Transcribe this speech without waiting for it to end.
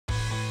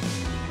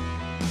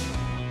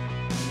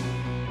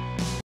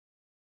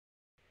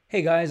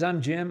Hey guys,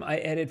 I'm Jim. I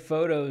edit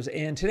photos,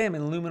 and today I'm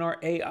in Luminar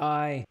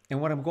AI. And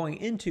what I'm going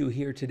into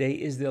here today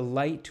is the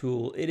light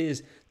tool. It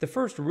is the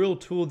first real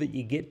tool that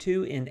you get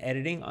to in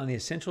editing on the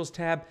Essentials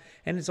tab,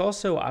 and it's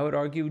also, I would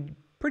argue,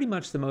 pretty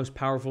much the most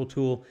powerful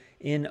tool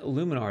in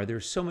Luminar.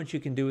 There's so much you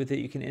can do with it.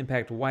 You can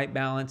impact white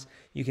balance,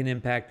 you can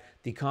impact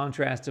the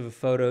contrast of a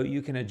photo,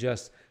 you can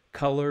adjust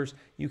colors,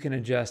 you can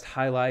adjust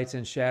highlights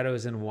and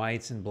shadows and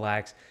whites and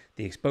blacks,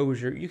 the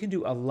exposure. You can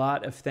do a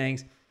lot of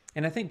things.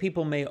 And I think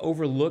people may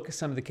overlook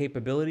some of the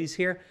capabilities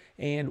here.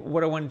 And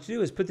what I wanted to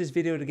do is put this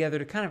video together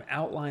to kind of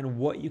outline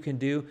what you can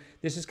do.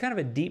 This is kind of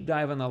a deep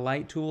dive on the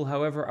light tool.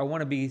 However, I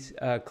want to be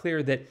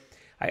clear that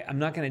I'm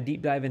not going to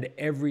deep dive into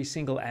every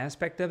single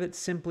aspect of it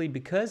simply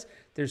because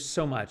there's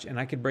so much. And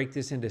I could break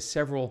this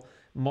into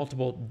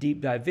multiple deep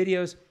dive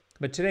videos.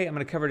 But today I'm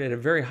going to cover it at a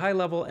very high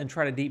level and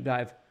try to deep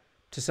dive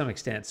to some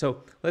extent.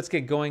 So let's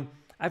get going.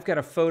 I've got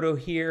a photo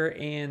here,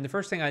 and the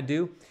first thing I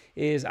do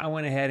is I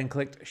went ahead and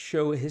clicked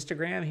Show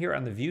Histogram here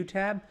on the View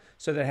tab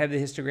so that I have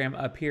the histogram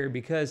up here,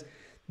 because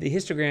the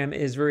histogram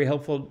is very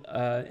helpful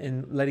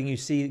in letting you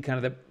see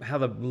kind of how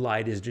the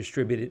light is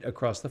distributed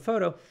across the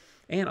photo.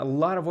 And a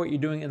lot of what you're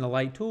doing in the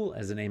light tool,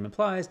 as the name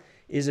implies,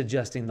 is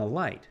adjusting the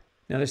light.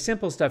 Now, there's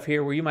simple stuff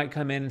here where you might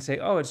come in and say,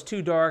 oh, it's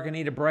too dark, I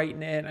need to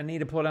brighten it, I need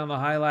to pull down the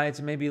highlights,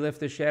 and maybe lift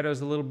the shadows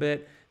a little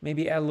bit,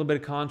 maybe add a little bit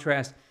of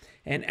contrast.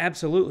 And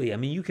absolutely, I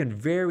mean, you can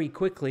very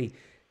quickly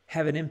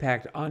have an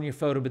impact on your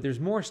photo, but there's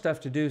more stuff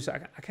to do, so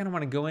I kind of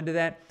want to go into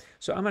that.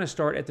 So I'm going to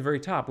start at the very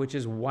top, which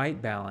is white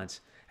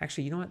balance.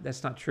 Actually, you know what?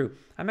 That's not true.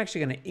 I'm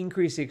actually going to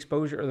increase the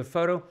exposure of the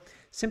photo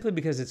simply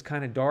because it's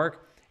kind of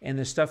dark, and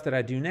the stuff that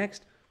I do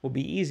next will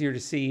be easier to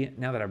see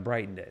now that I've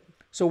brightened it.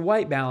 So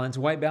white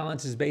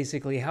balance is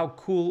basically how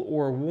cool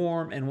or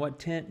warm and what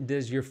tint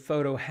does your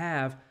photo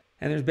have.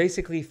 And there's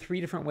basically three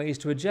different ways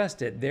to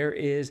adjust it. There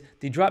is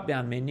the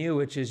drop-down menu,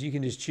 which is you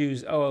can just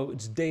choose, oh,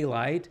 it's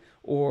daylight,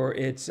 or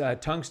it's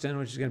tungsten,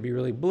 which is going to be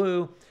really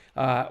blue,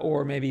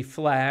 or maybe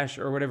flash,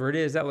 or whatever it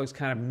is. That looks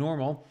kind of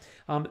normal.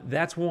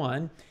 That's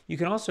one. You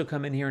can also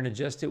come in here and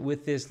adjust it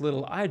with this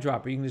little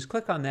eyedropper. You can just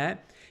click on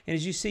that, and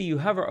as you see, you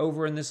hover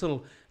over, and this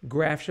little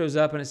graph shows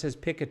up, and it says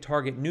pick a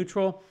target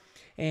neutral.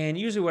 And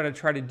usually what I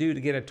try to do to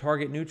get a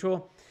target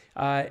neutral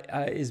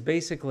is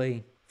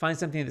basically find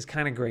something that's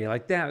kind of gray.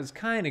 Like that was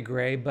kind of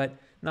gray, but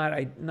not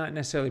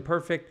necessarily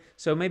perfect.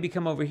 So maybe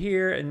come over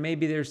here, and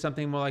maybe there's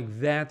something more like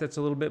that that's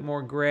a little bit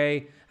more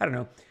gray. I don't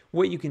know.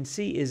 What you can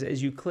see is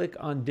as you click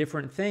on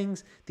different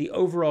things, the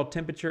overall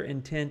temperature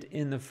and tint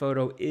in the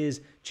photo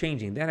is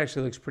changing. That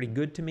actually looks pretty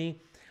good to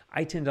me.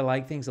 I tend to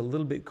like things a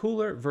little bit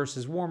cooler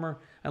versus warmer,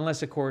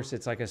 unless, of course,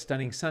 it's like a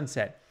stunning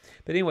sunset.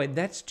 But anyway,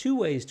 that's two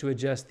ways to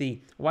adjust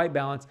the white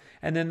balance.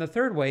 And then the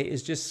third way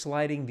is just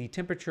sliding the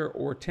temperature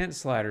or tint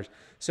sliders.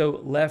 So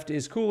left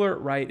is cooler,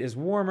 right is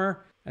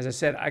warmer. As I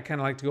said, I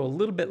kind of like to go a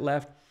little bit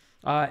left.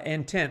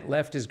 And tint,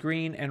 left is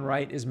green and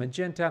right is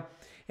magenta.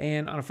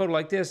 And on a photo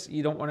like this,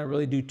 you don't want to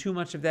really do too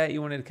much of that.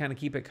 You want to kind of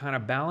keep it kind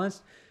of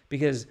balanced,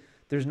 because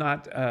there's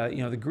not,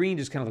 the green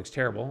just kind of looks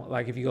terrible.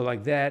 Like if you go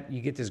like that, you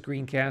get this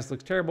green cast,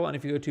 looks terrible. And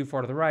if you go too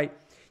far to the right,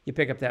 you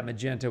pick up that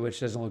magenta, which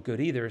doesn't look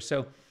good either.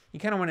 So you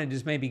kind of want to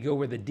just maybe go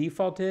where the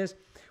default is,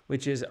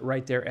 which is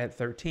right there at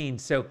 13.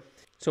 So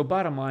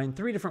bottom line,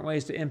 three different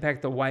ways to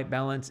impact the white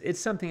balance. It's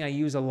something I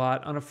use a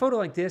lot. On a photo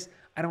like this,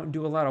 I don't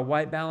do a lot of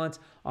white balance.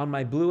 On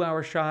my blue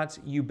hour shots,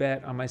 you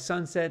bet. On my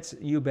sunsets,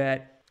 you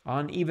bet.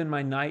 On even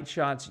my night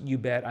shots, you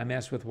bet I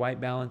mess with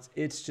white balance.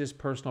 It's just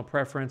personal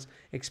preference.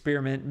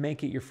 Experiment,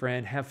 make it your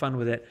friend, have fun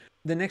with it.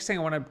 The next thing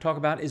I want to talk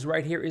about is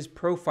right here is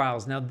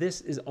profiles. Now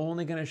this is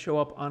only going to show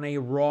up on a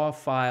raw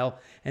file,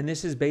 and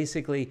this is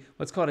basically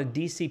what's called a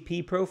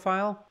DCP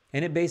profile,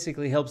 and it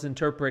basically helps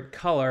interpret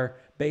color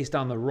based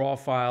on the raw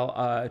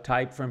file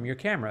type from your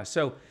camera.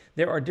 So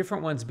there are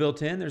different ones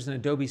built in. There's an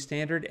Adobe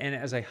standard, and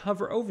as I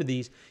hover over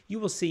these, you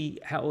will see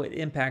how it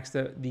impacts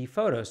the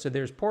photo. So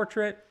there's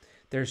portrait,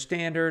 there's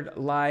standard,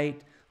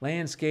 light,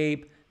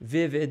 landscape,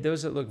 vivid.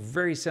 Those that look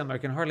very similar. I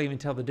can hardly even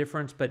tell the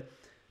difference, but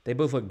they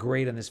both look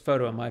great in this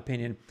photo, in my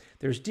opinion.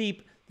 There's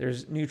deep,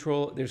 there's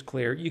neutral, there's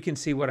clear. You can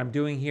see what I'm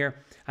doing here.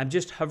 I'm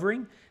just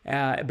hovering,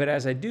 but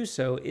as I do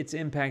so, it's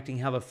impacting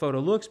how the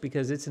photo looks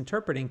because it's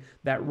interpreting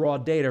that raw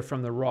data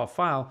from the raw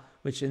file,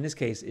 which in this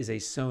case is a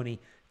Sony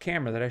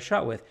camera that I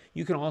shot with.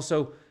 You can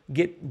also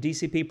get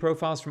DCP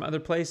profiles from other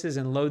places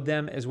and load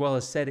them, as well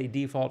as set a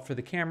default for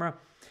the camera.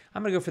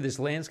 I'm going to go for this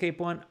landscape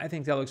one. I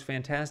think that looks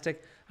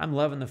fantastic. I'm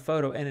loving the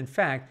photo. And in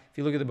fact, if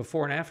you look at the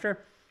before and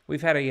after,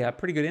 we've had a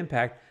pretty good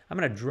impact. I'm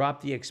going to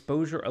drop the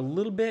exposure a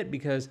little bit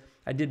because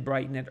I did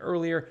brighten it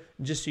earlier,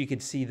 just so you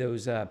could see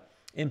those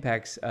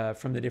impacts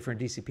from the different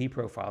DCP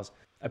profiles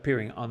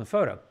appearing on the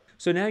photo.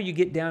 So now you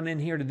get down in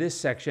here to this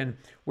section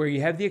where you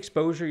have the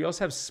exposure. You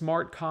also have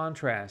smart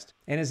contrast.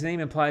 And as the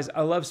name implies,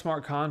 I love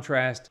smart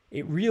contrast.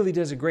 It really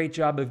does a great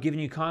job of giving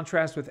you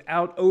contrast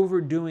without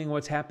overdoing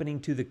what's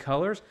happening to the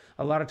colors.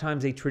 A lot of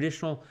times a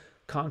traditional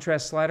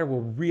contrast slider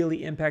will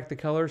really impact the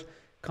colors.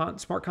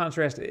 Smart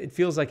contrast, it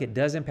feels like it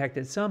does impact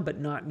it some, but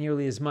not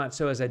nearly as much.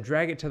 So as I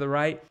drag it to the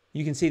right,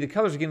 you can see the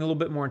colors are getting a little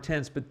bit more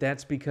intense, but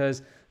that's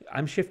because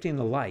I'm shifting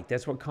the light.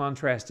 That's what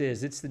contrast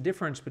is. It's the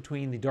difference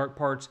between the dark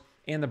parts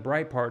and the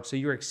bright parts. So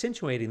you're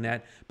accentuating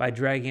that by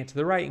dragging it to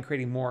the right and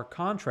creating more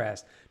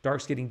contrast.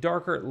 Dark's getting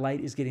darker,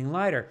 light is getting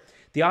lighter.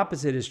 The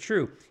opposite is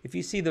true. If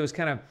you see those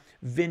kind of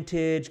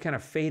vintage, kind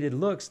of faded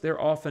looks,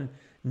 they're often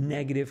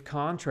negative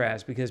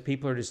contrast because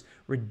people are just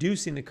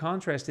reducing the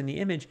contrast in the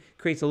image,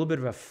 creates a little bit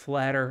of a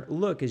flatter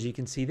look, as you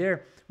can see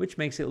there, which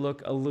makes it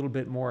look a little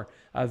bit more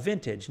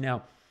vintage.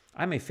 Now,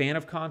 I'm a fan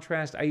of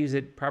contrast. I use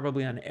it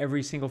probably on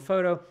every single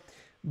photo,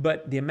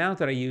 but the amount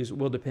that I use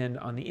will depend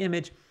on the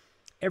image.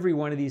 Every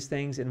one of these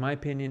things, in my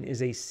opinion,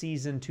 is a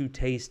season to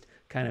taste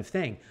kind of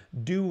thing.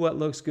 Do what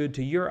looks good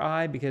to your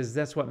eye, because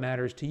that's what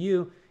matters to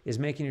you, is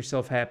making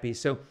yourself happy.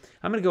 So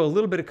I'm going to go a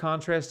little bit of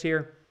contrast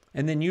here,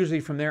 and then usually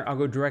from there, I'll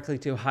go directly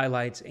to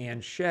highlights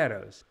and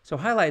shadows. So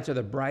highlights are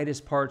the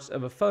brightest parts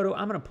of a photo.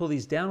 I'm going to pull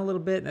these down a little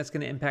bit, and that's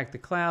going to impact the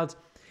clouds.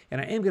 And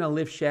I am going to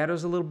lift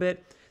shadows a little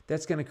bit.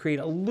 That's going to create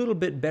a little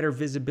bit better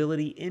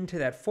visibility into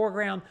that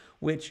foreground,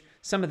 which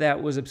some of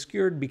that was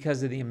obscured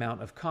because of the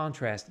amount of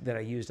contrast that I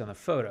used on the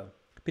photo.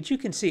 But you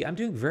can see I'm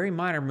doing very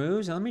minor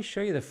moves, and let me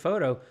show you the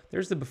photo.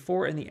 There's the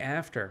before and the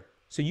after.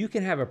 So you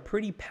can have a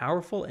pretty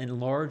powerful and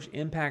large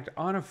impact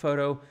on a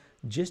photo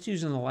just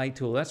using the light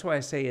tool. That's why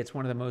I say it's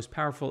one of the most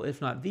powerful, if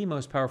not the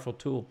most powerful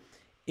tool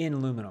in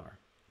Luminar.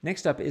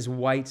 Next up is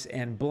whites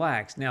and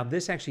blacks. Now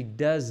this actually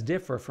does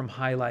differ from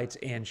highlights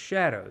and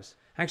shadows.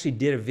 I actually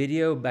did a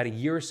video about a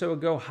year or so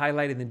ago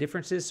highlighting the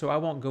differences, so I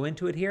won't go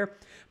into it here,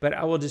 but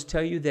I will just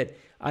tell you that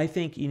I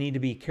think you need to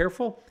be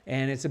careful,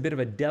 and it's a bit of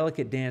a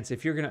delicate dance.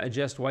 If you're going to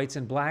adjust whites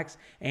and blacks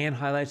and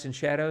highlights and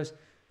shadows,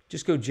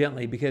 just go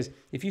gently, because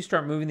if you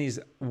start moving these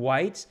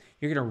whites,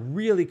 you're going to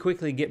really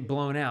quickly get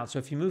blown out. So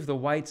if you move the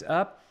whites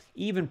up,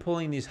 even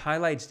pulling these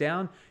highlights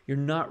down, you're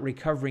not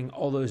recovering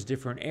all those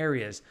different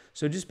areas.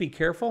 So just be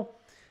careful.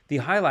 The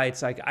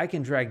highlights, like I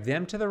can drag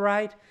them to the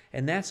right,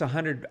 and that's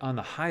 100 on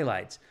the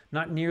highlights,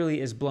 not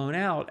nearly as blown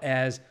out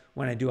as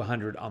when I do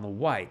 100 on the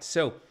whites.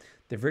 So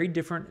they're very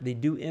different. They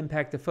do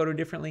impact the photo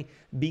differently.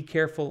 Be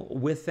careful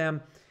with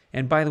them.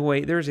 And by the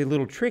way, there's a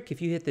little trick. If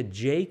you hit the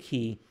J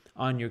key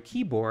on your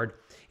keyboard,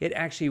 it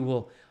actually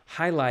will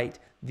highlight's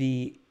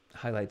the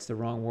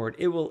wrong word.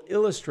 It will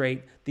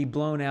illustrate the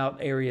blown out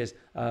areas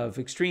of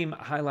extreme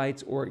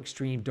highlights or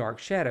extreme dark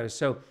shadows.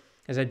 So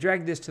as I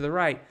drag this to the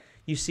right,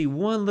 you see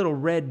one little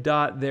red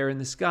dot there in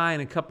the sky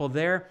and a couple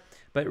there,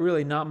 but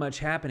really not much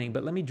happening.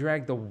 But let me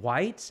drag the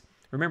whites.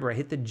 Remember, I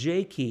hit the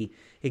J key.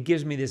 It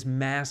gives me this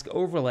mask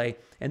overlay,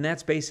 and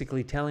that's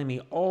basically telling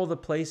me all the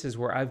places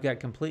where I've got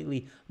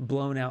completely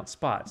blown out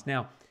spots.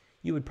 Now,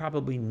 you would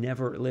probably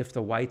never lift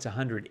the whites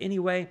 100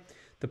 anyway.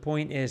 The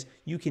point is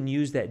you can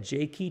use that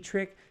J key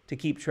trick to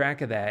keep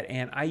track of that,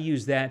 and I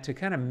use that to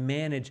kind of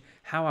manage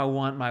how I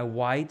want my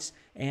whites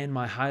and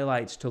my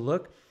highlights to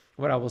look.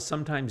 What I will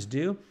sometimes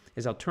do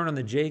is I'll turn on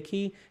the J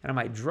key and I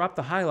might drop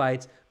the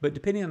highlights, but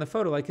depending on the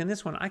photo, like in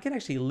this one, I can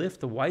actually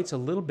lift the whites a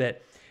little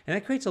bit, and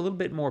that creates a little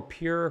bit more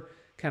pure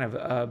kind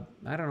of,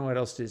 I don't know what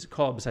else to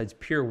call it besides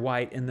pure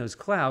white in those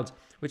clouds,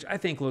 which I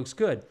think looks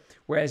good.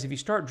 Whereas if you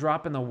start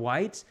dropping the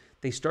whites,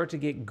 they start to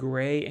get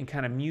gray and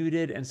kind of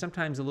muted and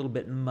sometimes a little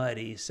bit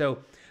muddy. So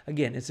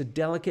again, it's a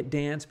delicate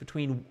dance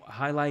between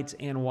highlights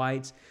and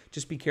whites.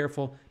 Just be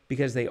careful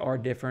because they are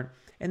different.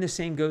 And the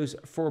same goes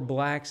for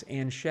blacks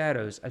and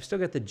shadows. I've still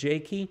got the J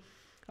key.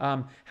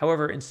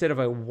 However, instead of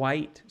a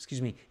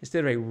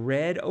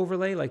red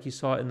overlay like you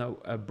saw in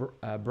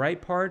the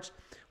bright parts,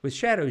 with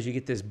shadows you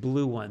get this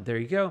blue one. There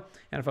you go.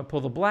 And if I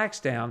pull the blacks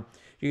down,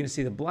 you're going to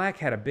see the black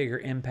had a bigger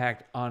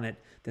impact on it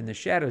than the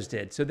shadows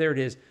did. So there it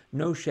is,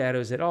 no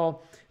shadows at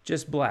all,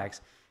 just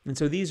blacks. And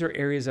so these are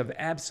areas of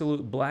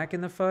absolute black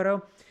in the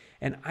photo.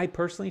 And I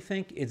personally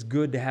think it's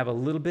good to have a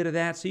little bit of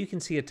that. So you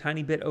can see a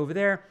tiny bit over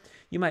there.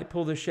 You might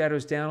pull the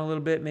shadows down a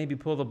little bit, maybe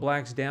pull the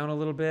blacks down a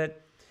little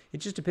bit.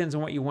 It just depends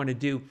on what you want to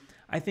do.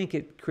 I think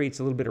it creates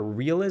a little bit of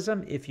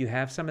realism if you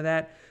have some of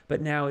that, but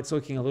now it's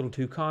looking a little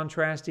too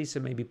contrasty, so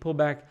maybe pull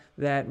back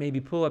that, maybe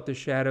pull up the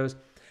shadows.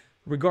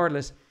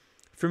 Regardless,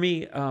 for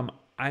me,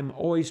 I'm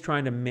always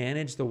trying to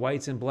manage the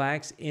whites and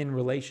blacks in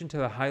relation to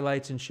the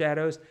highlights and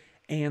shadows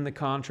and the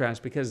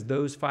contrast, because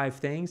those 5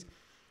 things,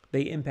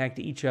 they impact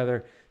each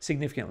other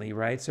significantly,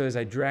 right? So as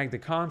I drag the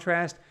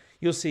contrast,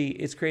 you'll see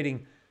it's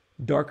creating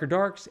darker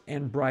darks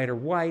and brighter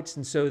whites,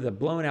 and so the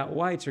blown out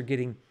whites are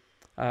getting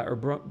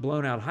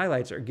blown out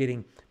highlights are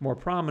getting more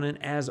prominent,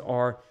 as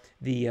are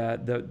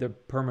the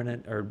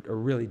permanent or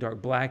really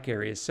dark black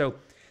areas. So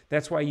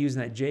that's why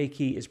using that J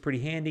key is pretty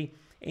handy,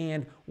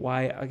 and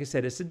why, like I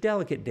said, it's a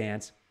delicate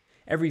dance.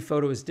 Every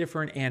photo is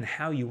different, and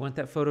how you want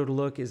that photo to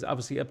look is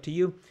obviously up to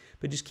you,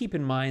 but just keep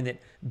in mind that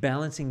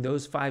balancing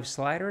those 5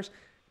 sliders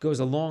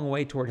goes a long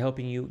way toward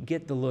helping you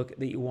get the look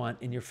that you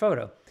want in your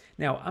photo.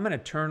 Now, I'm going to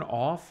turn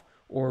off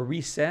or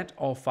reset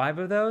all 5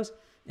 of those,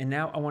 and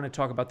now I want to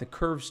talk about the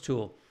curves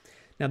tool.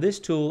 Now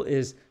this tool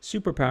is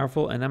super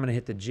powerful, and I'm going to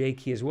hit the J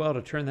key as well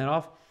to turn that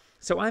off.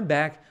 So I'm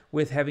back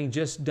with having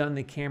just done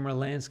the camera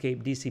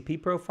landscape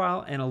DCP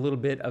profile and a little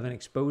bit of an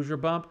exposure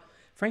bump.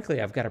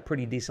 Frankly, I've got a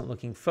pretty decent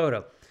looking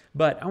photo,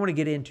 but I want to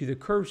get into the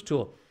curves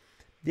tool.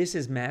 This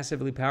is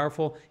massively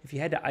powerful. If you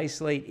had to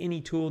isolate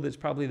any tool that's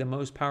probably the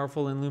most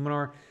powerful in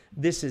Luminar,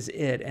 this is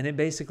it. And it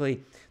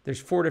basically, there's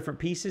 4 different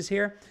pieces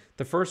here.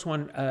 The first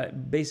one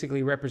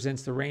basically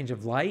represents the range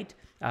of light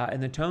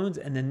and the tones,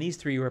 and then these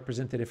 3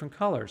 represent the different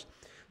colors.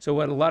 So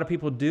what a lot of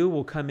people do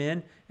will come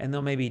in and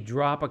they'll maybe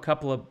drop a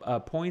couple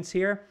of points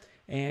here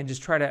and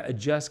just try to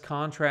adjust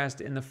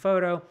contrast in the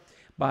photo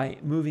by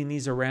moving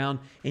these around.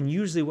 And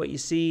usually what you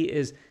see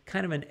is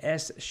kind of an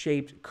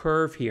S-shaped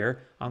curve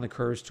here on the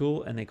curves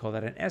tool, and they call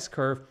that an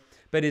S-curve,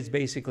 but it's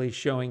basically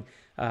showing,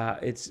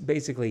 it's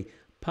basically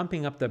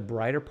pumping up the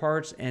brighter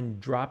parts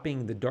and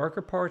dropping the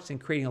darker parts and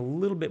creating a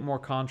little bit more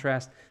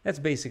contrast. That's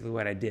basically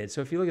what I did.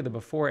 So if you look at the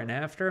before and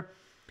after,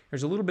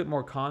 there's a little bit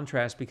more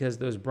contrast because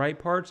those bright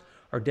parts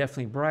are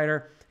definitely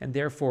brighter, and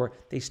therefore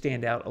they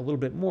stand out a little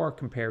bit more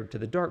compared to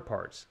the dark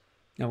parts.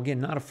 Now again,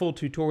 not a full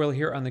tutorial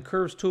here on the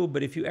curves tool,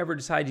 but if you ever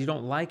decide you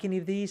don't like any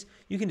of these,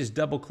 you can just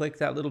double click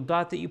that little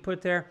dot that you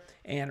put there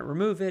and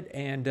remove it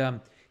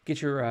and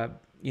get your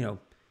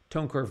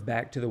tone curve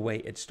back to the way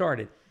it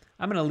started.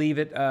 I'm going to leave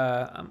it,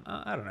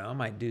 I don't know, I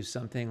might do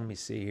something, let me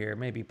see here,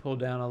 maybe pull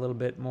down a little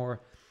bit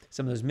more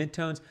some of those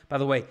midtones. By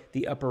the way,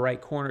 the upper right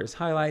corner is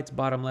highlights,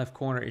 bottom left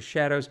corner is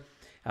shadows.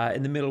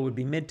 In the middle would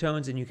be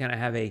midtones, and you kind of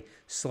have a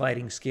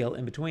sliding scale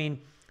in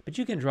between. But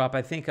you can drop,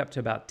 I think, up to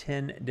about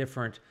 10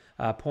 different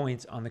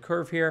points on the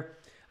curve here.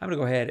 I'm going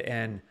to go ahead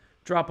and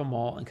drop them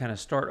all and kind of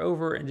start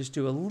over and just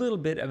do a little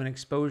bit of an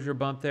exposure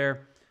bump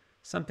there.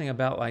 Something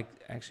about like,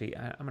 actually,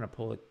 I'm going to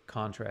pull the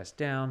contrast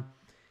down,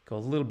 go a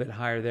little bit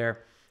higher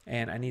there.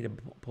 And I need to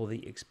pull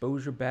the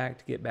exposure back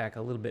to get back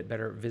a little bit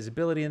better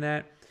visibility in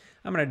that.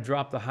 I'm going to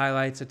drop the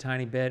highlights a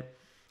tiny bit.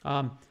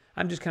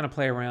 I'm just kind of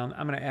play around.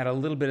 I'm going to add a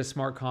little bit of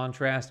smart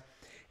contrast.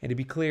 And to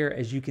be clear,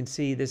 as you can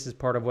see, this is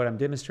part of what I'm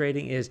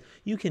demonstrating, is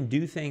you can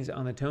do things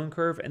on the tone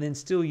curve and then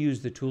still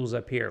use the tools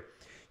up here.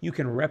 You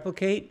can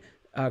replicate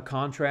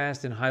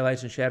contrast and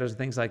highlights and shadows and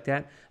things like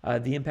that,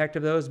 the impact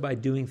of those by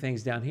doing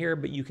things down here,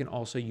 but you can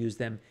also use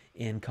them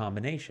in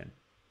combination.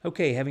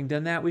 Okay, having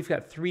done that, we've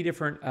got 3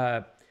 different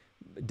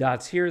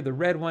dots here. The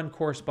red one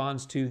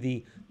corresponds to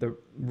the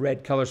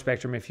red color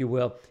spectrum, if you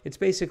will. It's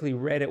basically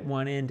red at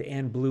one end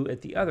and blue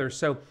at the other.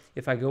 So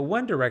if I go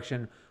one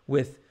direction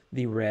with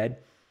the red,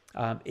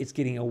 it's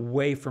getting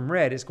away from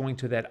red. It's going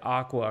to that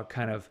aqua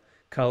kind of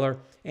color.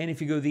 And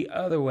if you go the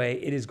other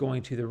way, it is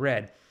going to the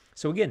red.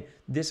 So again,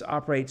 this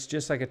operates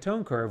just like a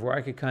tone curve where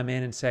I could come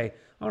in and say,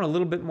 I want a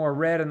little bit more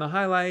red in the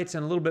highlights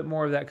and a little bit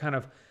more of that kind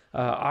of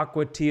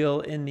aqua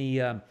teal in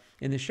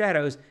the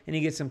shadows, and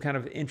you get some kind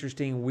of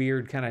interesting,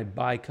 weird kind of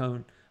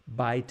bitone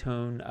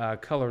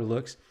color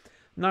looks.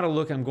 Not a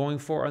look I'm going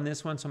for on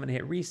this one, so I'm going to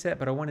hit reset,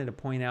 but I wanted to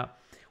point out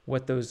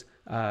what those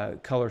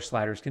color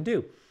sliders can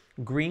do.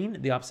 Green,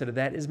 the opposite of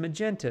that, is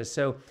magenta.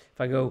 So if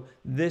I go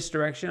this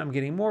direction, I'm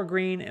getting more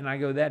green, and I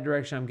go that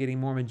direction, I'm getting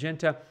more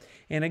magenta.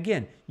 And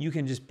again, you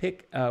can just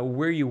pick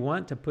where you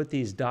want to put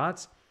these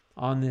dots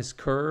on this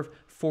curve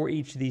for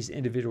each of these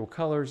individual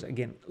colors.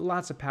 Again,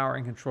 lots of power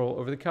and control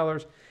over the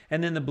colors.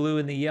 And then the blue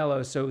and the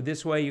yellow. So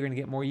this way you're going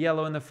to get more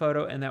yellow in the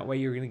photo, and that way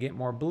you're going to get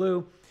more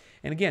blue.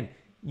 And again,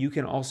 you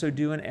can also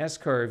do an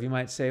S-curve. You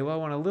might say, well, I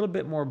want a little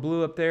bit more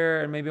blue up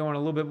there, and maybe I want a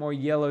little bit more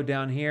yellow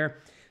down here.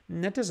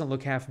 And that doesn't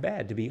look half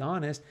bad, to be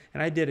honest.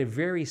 And I did a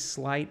very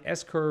slight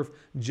S-curve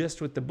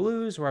just with the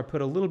blues, where I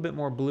put a little bit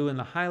more blue in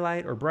the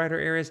highlight or brighter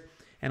areas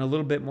and a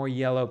little bit more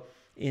yellow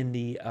in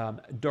the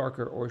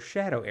darker or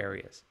shadow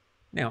areas.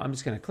 Now I'm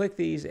just going to click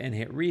these and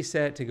hit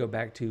reset to go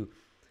back to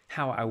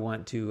how I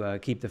want to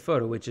keep the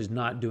photo, which is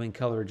not doing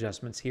color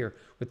adjustments here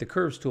with the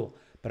curves tool.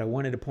 But I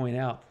wanted to point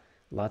out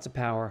lots of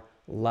power,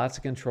 lots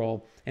of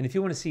control. And if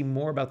you want to see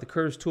more about the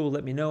curves tool,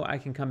 let me know. I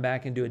can come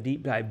back and do a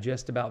deep dive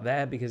just about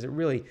that, because it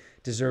really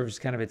deserves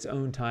kind of its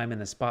own time in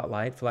the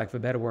spotlight, for lack of a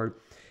better word.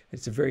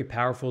 It's a very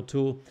powerful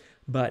tool.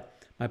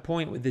 But my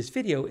point with this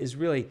video is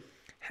really,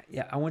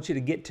 I want you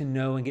to get to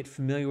know and get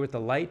familiar with the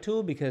light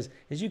tool, because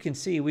as you can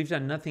see, we've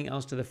done nothing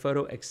else to the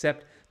photo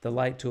except the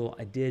light tool.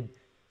 I did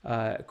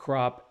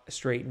crop,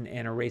 straighten,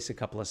 and erase a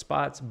couple of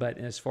spots, but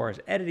as far as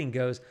editing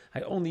goes,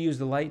 I only use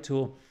the light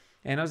tool,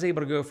 and I was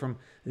able to go from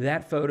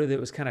that photo that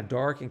was kind of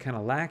dark and kind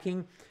of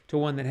lacking to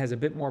one that has a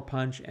bit more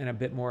punch and a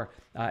bit more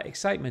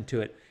excitement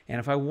to it. And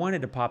if I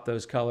wanted to pop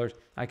those colors,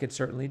 I could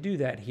certainly do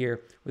that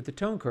here with the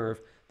tone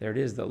curve. There it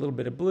is, the little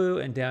bit of blue,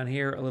 and down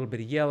here a little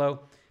bit of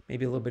yellow.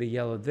 Maybe a little bit of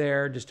yellow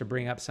there, just to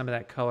bring up some of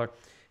that color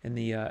in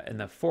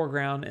the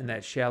foreground in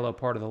that shallow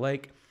part of the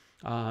lake,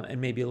 and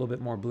maybe a little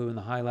bit more blue in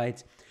the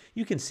highlights.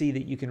 You can see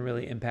that you can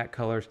really impact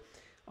colors.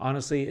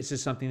 Honestly, it's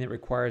just something that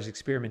requires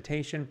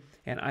experimentation,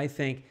 and I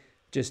think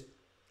just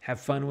have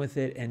fun with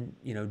it and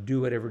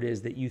do whatever it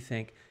is that you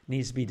think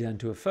needs to be done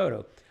to a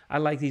photo. I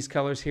like these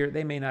colors here.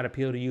 They may not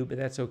appeal to you, but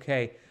that's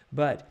okay.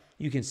 But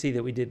you can see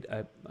that we did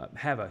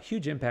have a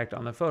huge impact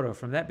on the photo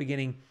from that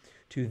beginning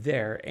to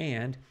there.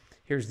 And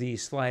here's the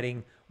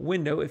sliding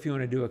window if you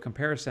want to do a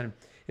comparison.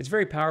 it's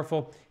very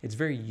powerful, it's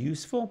very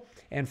useful,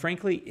 and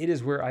frankly, it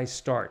is where I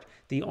start.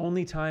 The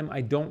only time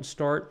I don't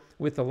start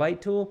with the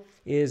light tool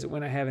is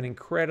when I have an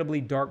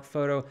incredibly dark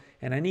photo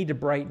and I need to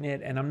brighten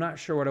it and I'm not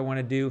sure what I want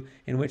to do,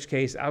 in which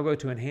case I'll go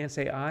to Enhance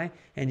AI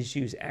and just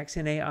use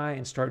Accent AI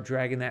and start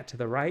dragging that to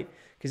the right,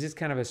 because it's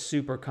kind of a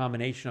super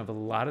combination of a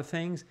lot of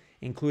things,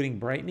 including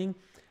brightening.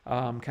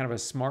 Kind of a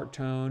smart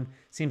tone,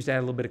 seems to add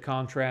a little bit of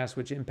contrast,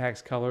 which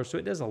impacts color. So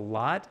it does a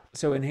lot.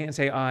 So Enhance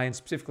AI and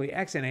specifically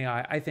Accent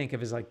AI, I think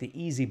of as like the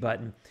easy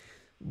button.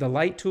 The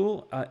light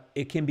tool,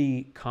 it can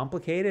be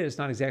complicated. It's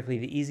not exactly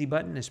the easy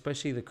button,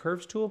 especially the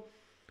curves tool,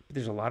 but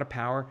there's a lot of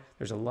power.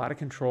 There's a lot of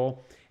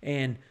control.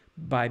 And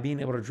by being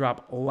able to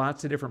drop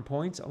lots of different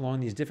points along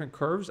these different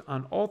curves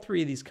on all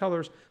three of these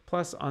colors,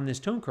 plus on this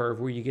tone curve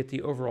where you get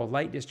the overall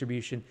light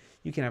distribution,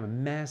 you can have a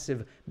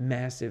massive,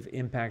 massive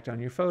impact on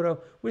your photo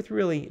with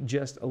really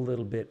just a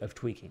little bit of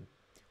tweaking.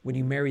 When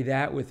you marry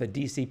that with a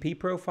DCP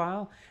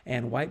profile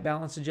and white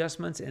balance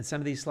adjustments and some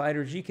of these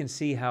sliders, you can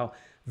see how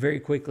very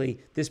quickly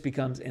this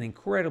becomes an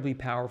incredibly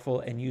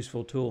powerful and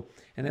useful tool.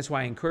 And that's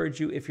why I encourage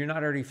you, if you're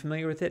not already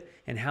familiar with it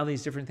and how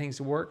these different things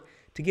work,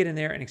 to get in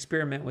there and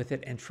experiment with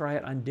it and try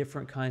it on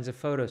different kinds of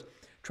photos.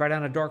 Try it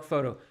on a dark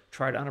photo,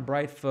 try it on a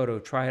bright photo,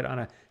 try it on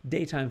a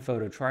daytime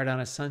photo, try it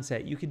on a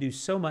sunset. You can do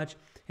so much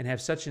and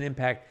have such an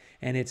impact,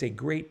 and it's a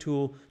great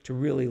tool to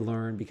really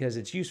learn because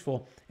it's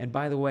useful. And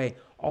by the way,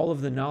 all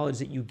of the knowledge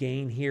that you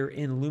gain here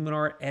in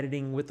Luminar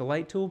editing with the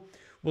light tool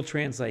will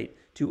translate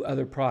to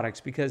other products,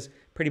 because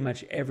pretty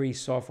much every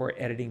software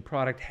editing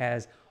product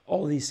has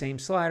all these same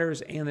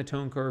sliders and the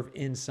tone curve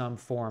in some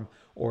form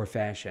or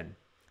fashion.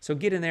 So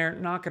get in there,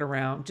 knock it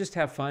around, just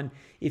have fun.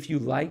 If you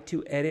like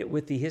to edit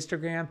with the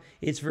histogram,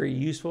 it's very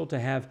useful to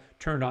have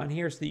turned on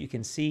here so that you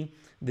can see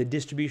the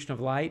distribution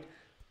of light.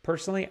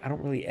 Personally, I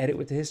don't really edit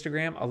with the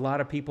histogram. A lot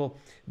of people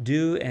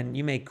do, and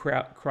you may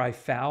cry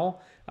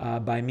foul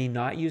by me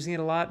not using it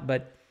a lot,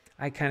 but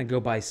I kind of go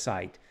by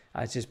sight.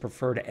 I just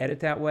prefer to edit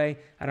that way.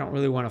 I don't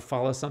really want to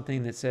follow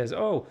something that says,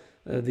 oh,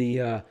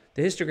 the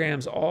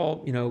histogram's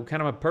all,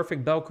 kind of a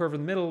perfect bell curve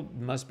in the middle,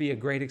 must be a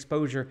great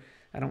exposure.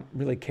 I don't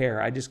really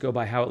care. I just go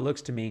by how it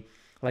looks to me.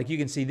 Like you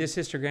can see, this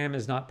histogram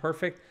is not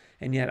perfect,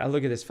 and yet I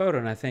look at this photo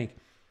and I think,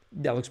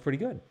 that looks pretty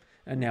good.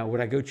 And now,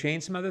 would I go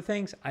change some other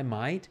things? I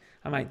might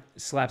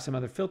slap some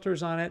other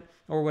filters on it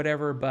or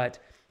whatever, but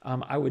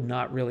I would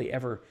not really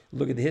ever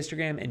look at the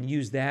histogram and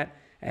use that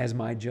as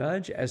my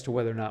judge as to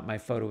whether or not my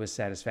photo is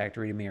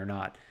satisfactory to me or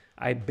not.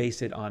 I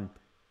base it on,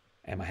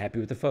 am I happy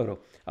with the photo?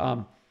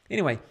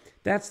 Anyway,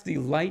 that's the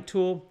light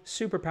tool.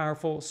 Super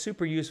powerful,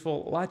 super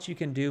useful. Lots you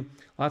can do,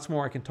 lots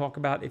more I can talk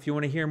about. If you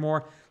want to hear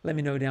more, let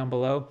me know down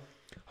below.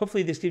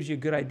 Hopefully this gives you a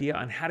good idea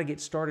on how to get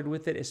started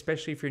with it,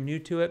 especially if you're new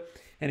to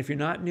it. And if you're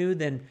not new,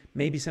 then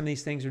maybe some of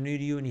these things are new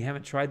to you and you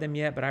haven't tried them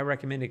yet, but I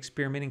recommend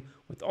experimenting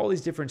with all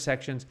these different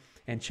sections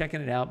and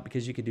checking it out,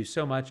 because you could do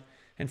so much.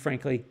 And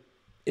frankly,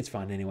 it's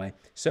fun anyway.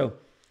 So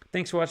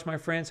thanks for watching, my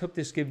friends. Hope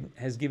this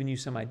has given you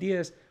some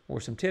ideas or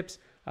some tips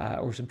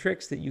or some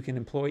tricks that you can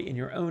employ in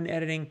your own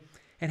editing,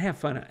 and have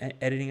fun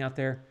editing out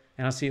there.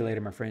 And I'll see you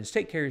later, my friends.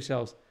 Take care of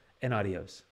yourselves, and adios.